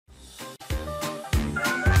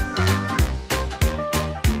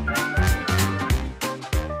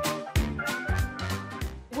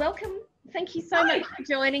thank you so much for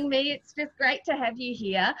joining me. It's just great to have you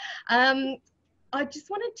here. I just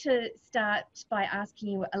wanted to start by asking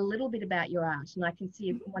you a little bit about your art, and I can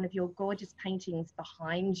see one of your gorgeous paintings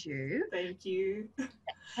behind you. Thank you.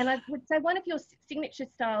 And I would say one of your signature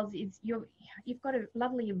styles is you've got a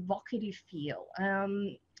lovely evocative feel.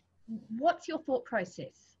 What's your thought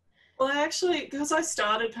process? Well, because I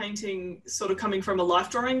started painting sort of coming from a life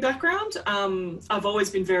drawing background, I've always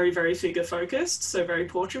been very, very figure focused, so very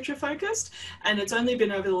portraiture focused. And it's only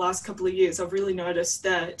been over the last couple of years I've really noticed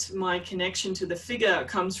that my connection to the figure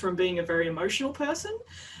comes from being a very emotional person.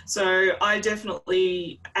 So I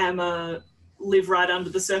definitely am a live right under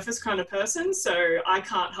the surface kind of person. So I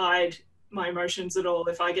can't hide my emotions at all.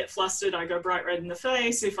 If I get flustered, I go bright red in the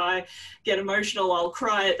face. If I get emotional, I'll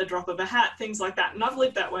cry at the drop of a hat, things like that. And I've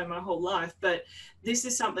lived that way my whole life. But this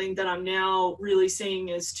is something that I'm now really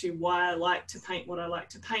seeing as to why I like to paint what I like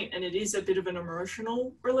to paint. And it is a bit of an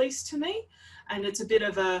emotional release to me. And it's a bit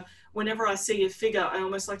of whenever I see a figure, I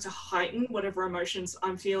almost like to heighten whatever emotions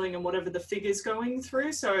I'm feeling and whatever the figure's going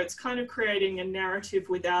through. So it's kind of creating a narrative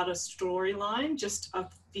without a storyline, just a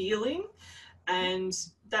feeling. And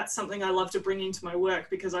that's something I love to bring into my work,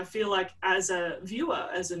 because I feel like as a viewer,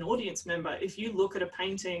 as an audience member, if you look at a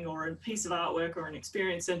painting or a piece of artwork or an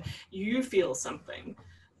experience and you feel something,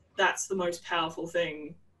 that's the most powerful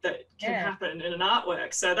thing that can happen in an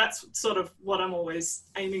artwork. So that's sort of what I'm always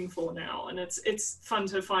aiming for now. And it's fun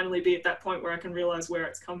to finally be at that point where I can realize where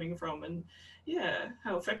it's coming from and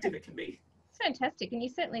how effective it can be. Fantastic, and you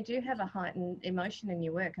certainly do have a heightened emotion in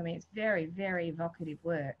your work. I mean, it's very, very evocative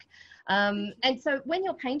work. And so when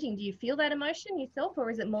you're painting, do you feel that emotion yourself,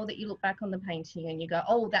 or is it more that you look back on the painting and you go,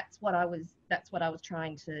 oh, that's what I was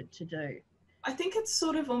trying to do? I think it's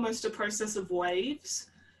sort of almost a process of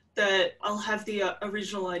waves, that I'll have the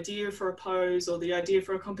original idea for a pose or the idea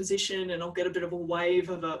for a composition, and I'll get a bit of a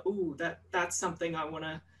wave of that's something I want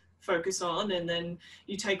to focus on. And then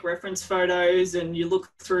you take reference photos and you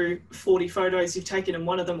look through 40 photos you've taken, and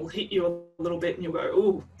one of them will hit you a little bit and you'll go,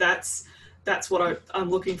 oh, that's what I'm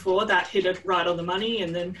looking for. That hit it right on the money.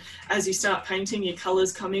 And then as you start painting, your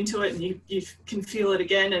colors come into it and you can feel it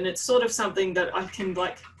again. And it's sort of something that I can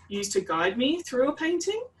use to guide me through a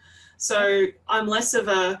painting. So I'm less of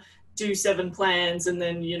a do 7 plans and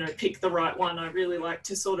then, pick the right one. I really like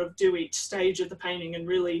to sort of do each stage of the painting and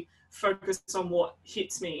really focus on what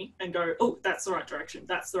hits me and go, oh, that's the right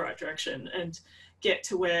direction, and get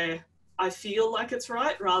to where I feel like it's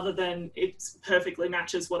right, rather than it perfectly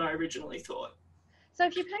matches what I originally thought. So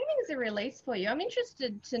if your painting is a release for you, I'm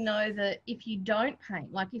interested to know that if you don't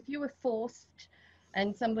paint, like if you were forced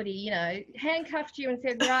and somebody, handcuffed you and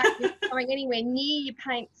said, right, you're not going anywhere near your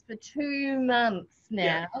paints for 2 months now.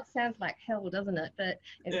 Yeah. It sounds like hell, doesn't it? But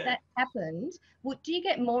if that happened, do you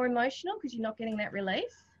get more emotional because you're not getting that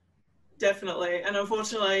release? Definitely. And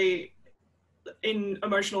unfortunately, in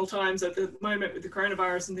emotional times at the moment with the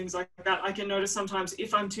coronavirus and things like that, I can notice sometimes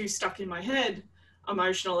if I'm too stuck in my head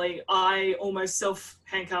emotionally, I almost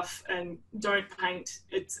self-handcuff and don't paint.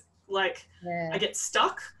 It's like I get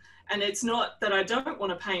stuck. And it's not that I don't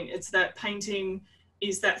want to paint, it's that painting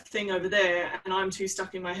is that thing over there and I'm too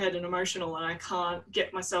stuck in my head and emotional and I can't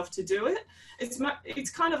get myself to do it. It's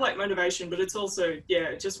kind of like motivation, but it's also,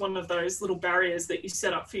 just one of those little barriers that you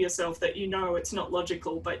set up for yourself that it's not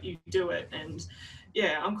logical, but you do it. And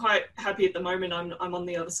I'm quite happy at the moment. I'm on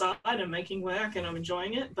the other side and making work and I'm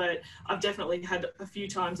enjoying it, but I've definitely had a few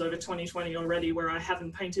times over 2020 already where I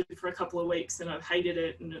haven't painted for a couple of weeks and I've hated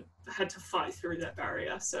it and had to fight through that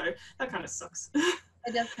barrier. So that kind of sucks.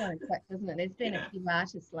 It does kind of suck, doesn't it? There's been a few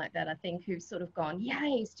artists like that, I think, who've sort of gone,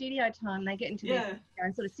 yay, studio time. They get into their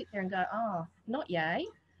and sort of sit there and go, oh, not yay.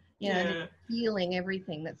 They're feeling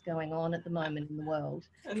everything that's going on at the moment in the world.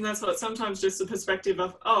 And that's what sometimes just the perspective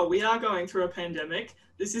of, we are going through a pandemic.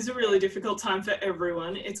 This is a really difficult time for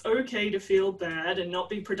everyone. It's okay to feel bad and not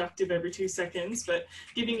be productive every 2 seconds, but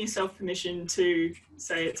giving yourself permission to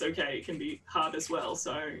say it's okay can be hard as well.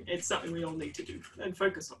 So it's something we all need to do and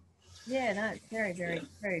focus on. Yeah, no, it's very, very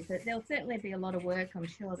true. But there'll certainly be a lot of work, I'm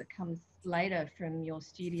sure, that comes later from your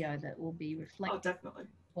studio that will be reflecting definitely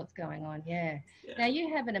what's going on. Yeah. Now,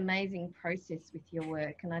 you have an amazing process with your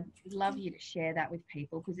work, and I'd love you to share that with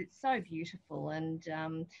people because it's so beautiful and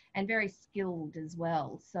very skilled as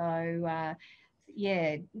well. So,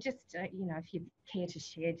 just, if you care to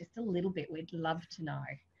share just a little bit, we'd love to know.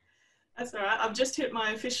 That's all right. I've just hit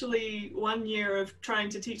my officially 1 year of trying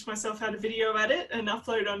to teach myself how to video edit and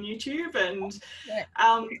upload on YouTube. And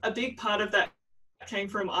a big part of that came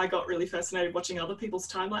from, I got really fascinated watching other people's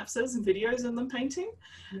time lapses and videos of them painting.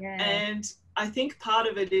 And I think part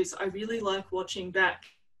of it is I really like watching back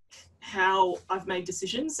how I've made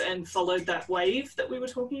decisions and followed that wave that we were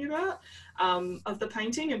talking about of the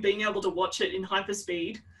painting, and being able to watch it in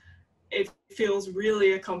hyperspeed, it feels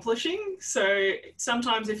really accomplishing. So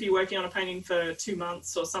sometimes if you're working on a painting for 2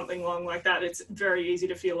 months or something long like that, it's very easy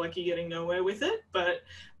to feel like you're getting nowhere with it. But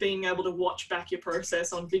being able to watch back your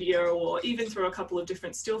process on video, or even through a couple of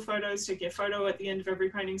different still photos, taking a photo at the end of every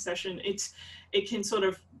painting session, it can sort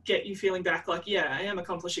of get you feeling back like, yeah, I am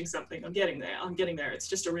accomplishing something. I'm getting there. It's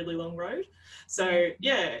just a really long road. So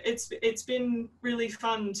yeah, it's been really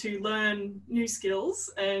fun to learn new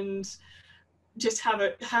skills and just have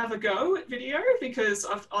a go at video, because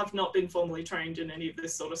I've not been formally trained in any of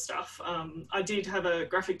this sort of stuff. I did have a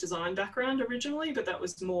graphic design background originally, but that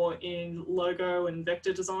was more in logo and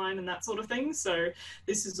vector design and that sort of thing. So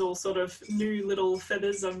this is all sort of new little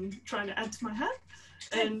feathers I'm trying to add to my hat.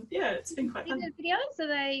 And yeah, it's been quite fun. Videos, are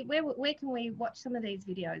they, where can we watch some of these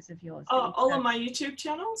videos of yours? All on my YouTube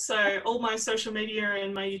channel. So all my social media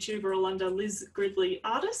and my YouTube are all under Liz Gridley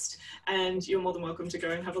Artist, and you're more than welcome to go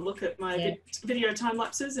and have a look at my video time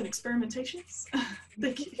lapses and experimentations.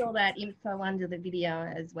 Thank you. Put all that info under the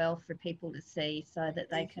video as well for people to see, so that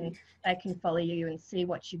they can follow you and see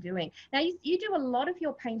what you're doing. Now you do a lot of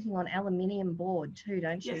your painting on aluminium board too,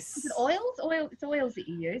 don't you? Yes. Is it oils? It's oils that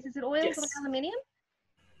you use. Is it oils or aluminium?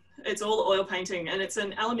 It's all oil painting, and it's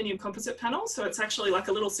an aluminium composite panel. So it's actually like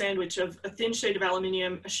a little sandwich of a thin sheet of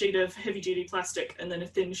aluminium, a sheet of heavy duty plastic, and then a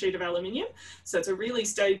thin sheet of aluminium. So it's a really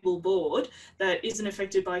stable board that isn't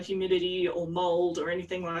affected by humidity or mold or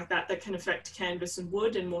anything like that can affect canvas and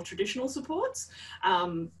wood and more traditional supports.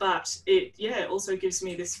 But it also gives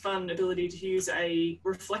me this fun ability to use a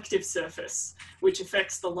reflective surface, which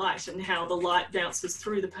affects the light and how the light bounces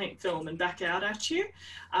through the paint film and back out at you.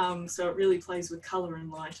 So it really plays with colour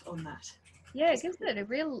and light on that. Yeah, it gives it a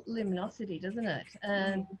real luminosity, doesn't it?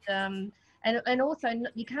 And also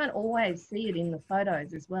you can't always see it in the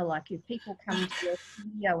photos as well. Like if people come to your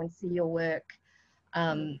studio and see your work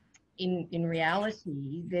in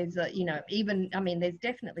reality, there's there's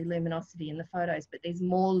definitely luminosity in the photos, but there's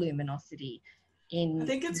more luminosity in. I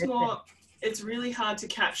think it's really hard to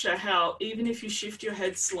capture how even if you shift your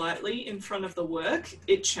head slightly in front of the work,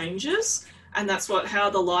 it changes. And that's how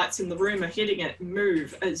the lights in the room are hitting it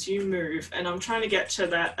move as you move. And I'm trying to get to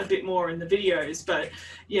that a bit more in the videos, but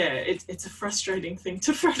yeah, it's a frustrating thing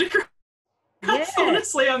to photograph. Yeah.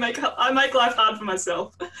 Honestly, I make life hard for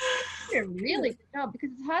myself. You're a really good job, because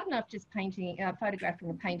it's hard enough just photographing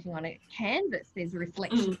a painting on a canvas. There's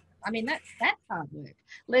reflection. I mean, that's hard work,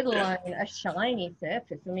 let alone a shiny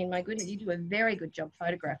surface. I mean, my goodness, you do a very good job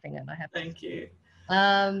photographing it, I have to say. Thank you.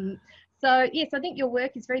 So yes, I think your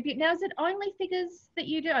work is very beautiful. Now, is it only figures that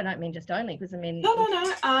you do? I don't mean just only, because I mean...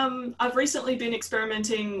 No. I've recently been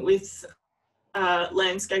experimenting with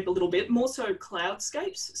landscape a little bit, more so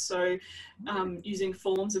cloudscapes. So using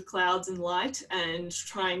forms of clouds and light, and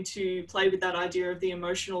trying to play with that idea of the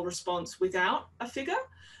emotional response without a figure.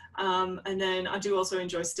 And then I do also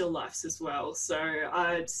enjoy still lifes as well.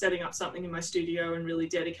 So setting up something in my studio and really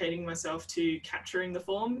dedicating myself to capturing the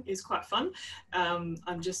form is quite fun.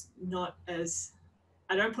 I'm just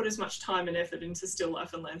I don't put as much time and effort into still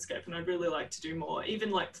life and landscape, and I'd really like to do more.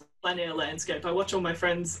 Even like plein air landscape. I watch all my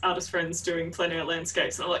artist friends doing plein air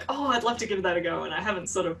landscapes, and I'm like, oh, I'd love to give that a go, and I haven't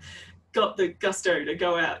sort of got the gusto to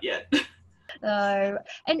go out yet. And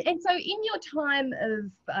so in your time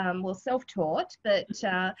of self-taught, but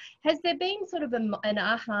has there been sort of an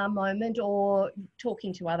aha moment, or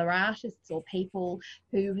talking to other artists or people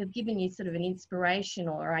who have given you sort of an inspiration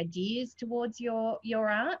or ideas towards your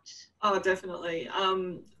art? Oh, definitely.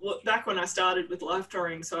 Back when I started with life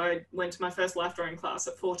drawing, so I went to my first life drawing class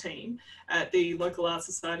at 14 at the local art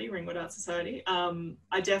society, Ringwood Art Society.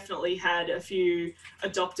 I definitely had a few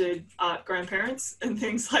adopted art grandparents and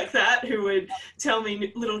things like that who would tell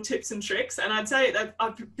me little tips and tricks. And I'd say that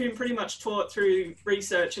I've been pretty much taught through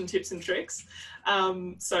research and tips and tricks.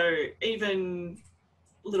 So even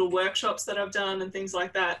little workshops that I've done and things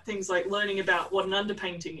like that, things like learning about what an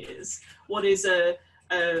underpainting is, what is a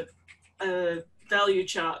value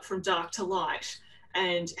chart from dark to light,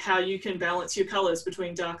 and how you can balance your colors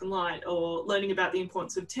between dark and light, or learning about the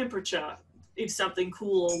importance of temperature, if something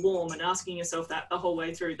cool or warm, and asking yourself that the whole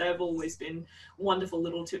way through. They've always been wonderful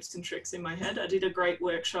little tips and tricks in my head. I did a great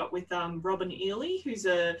workshop with Robin Ely, who's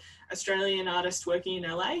an Australian artist working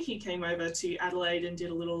in LA. He came over to Adelaide and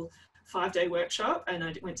did a little 5-day workshop, and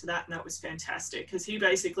I went to that, and that was fantastic, because he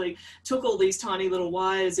basically took all these tiny little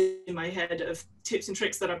wires in my head of tips and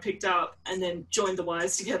tricks that I picked up, and then joined the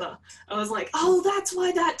wires together. I was like, oh, that's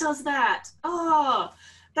why that does that. Oh,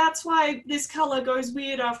 that's why this color goes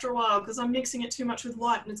weird after a while, because I'm mixing it too much with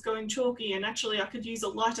white and it's going chalky, and actually I could use a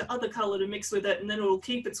lighter other color to mix with it and then it'll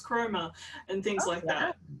keep its chroma and things like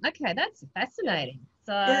that. Okay, that's fascinating.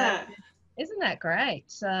 So Yeah. isn't that great?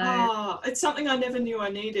 So it's something I never knew I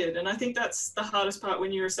needed, and I think that's the hardest part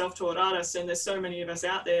when you're a self-taught artist, and there's so many of us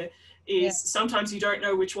out there, is sometimes you don't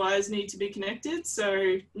know which wires need to be connected,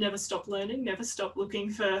 so never stop learning, never stop looking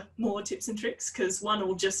for more tips and tricks, because one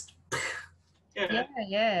will just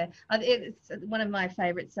yeah. It's one of my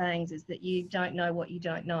favorite sayings is that you don't know what you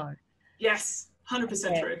don't know. Yes,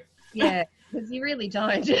 100% true. Yeah, because you really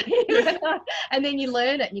don't. And then you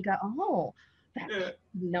learn it and you go, oh,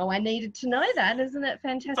 no, I needed to know that. Isn't it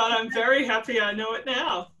fantastic? But I'm very happy I know it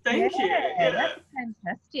now. Thank you. Yeah, that's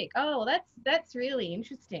fantastic. Oh, that's really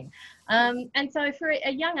interesting. And so for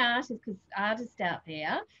a young artist out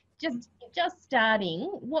there, just starting,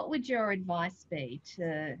 what would your advice be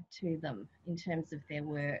to them in terms of their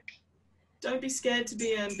work? Don't be scared to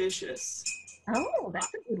be ambitious. Oh,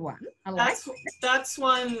 that's a good one. I like that's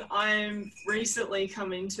one I'm recently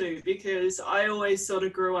come into, because I always sort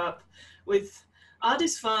of grew up with art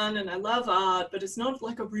is fun and I love art, but it's not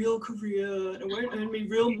like a real career and it won't earn me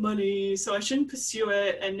real money, so I shouldn't pursue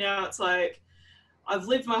it. And now it's like, I've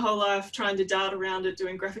lived my whole life trying to dart around it,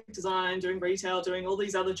 doing graphic design, doing retail, doing all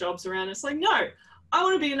these other jobs around. It's like, no, I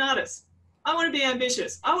want to be an artist. I want to be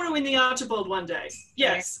ambitious. I want to win the Archibald one day.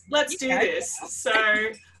 Yes, let's do this. So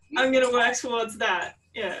I'm going to work towards that.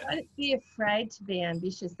 Yeah. Don't be afraid to be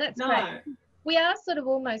ambitious. That's great. We are sort of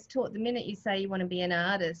almost taught, the minute you say you want to be an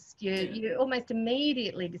artist, you're almost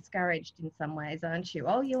immediately discouraged in some ways, aren't you?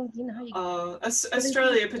 Oh,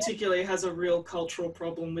 Australia particularly has a real cultural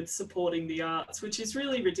problem with supporting the arts, which is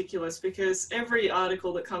really ridiculous, because every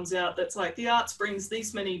article that comes out that's like, the arts brings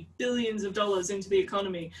these many billions of dollars into the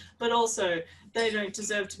economy, but also they don't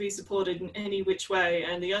deserve to be supported in any which way,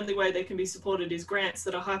 and the only way they can be supported is grants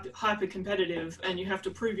that are hyper competitive, and you have to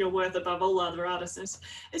prove your worth above all other artists.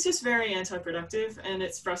 It's just very anti-productive, and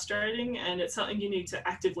it's frustrating, and it's something you need to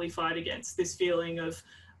actively fight against, this feeling of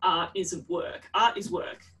art isn't work. Art is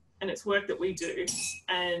work, and it's work that we do,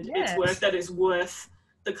 and it's work that is worth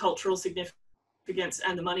the cultural significance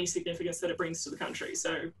and the money significance that it brings to the country.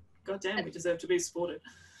 So goddamn, we deserve to be supported.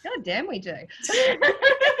 God damn, we do.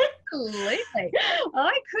 Absolutely.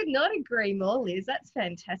 I could not agree more, Liz. That's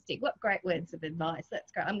fantastic. What great words of advice.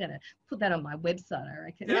 That's great. I'm going to put that on my website, I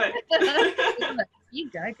reckon. You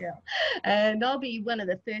go, girl. And I'll be one of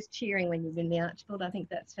the first cheering when you win the Archibald. I think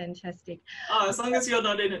that's fantastic. Oh, as long as you're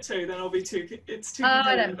not in it too, then I'll be too. It's too.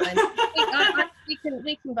 I don't mind. we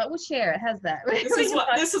can, but we'll share it. How's that?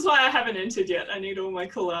 This is why I haven't entered yet. I need all my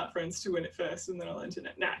cool art friends to win it first, and then I'll enter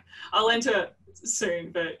it. No, I'll enter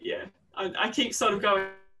soon, but yeah, I keep sort of going.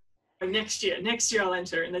 Next year I'll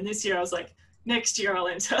enter, and then this year I was like, next year I'll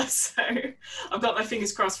enter. So I've got my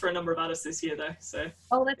fingers crossed for a number of artists this year though. So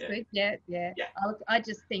that's good. Yeah. I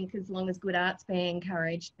just think as long as good art's being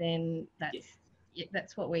encouraged, then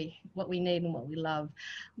that's what we need and what we love.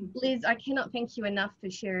 Liz, I cannot thank you enough for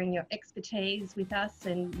sharing your expertise with us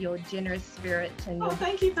and your generous spirit. And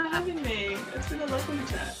thank you for having me. It's been a lovely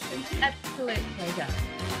chat. Thank you. Absolute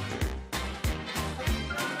pleasure.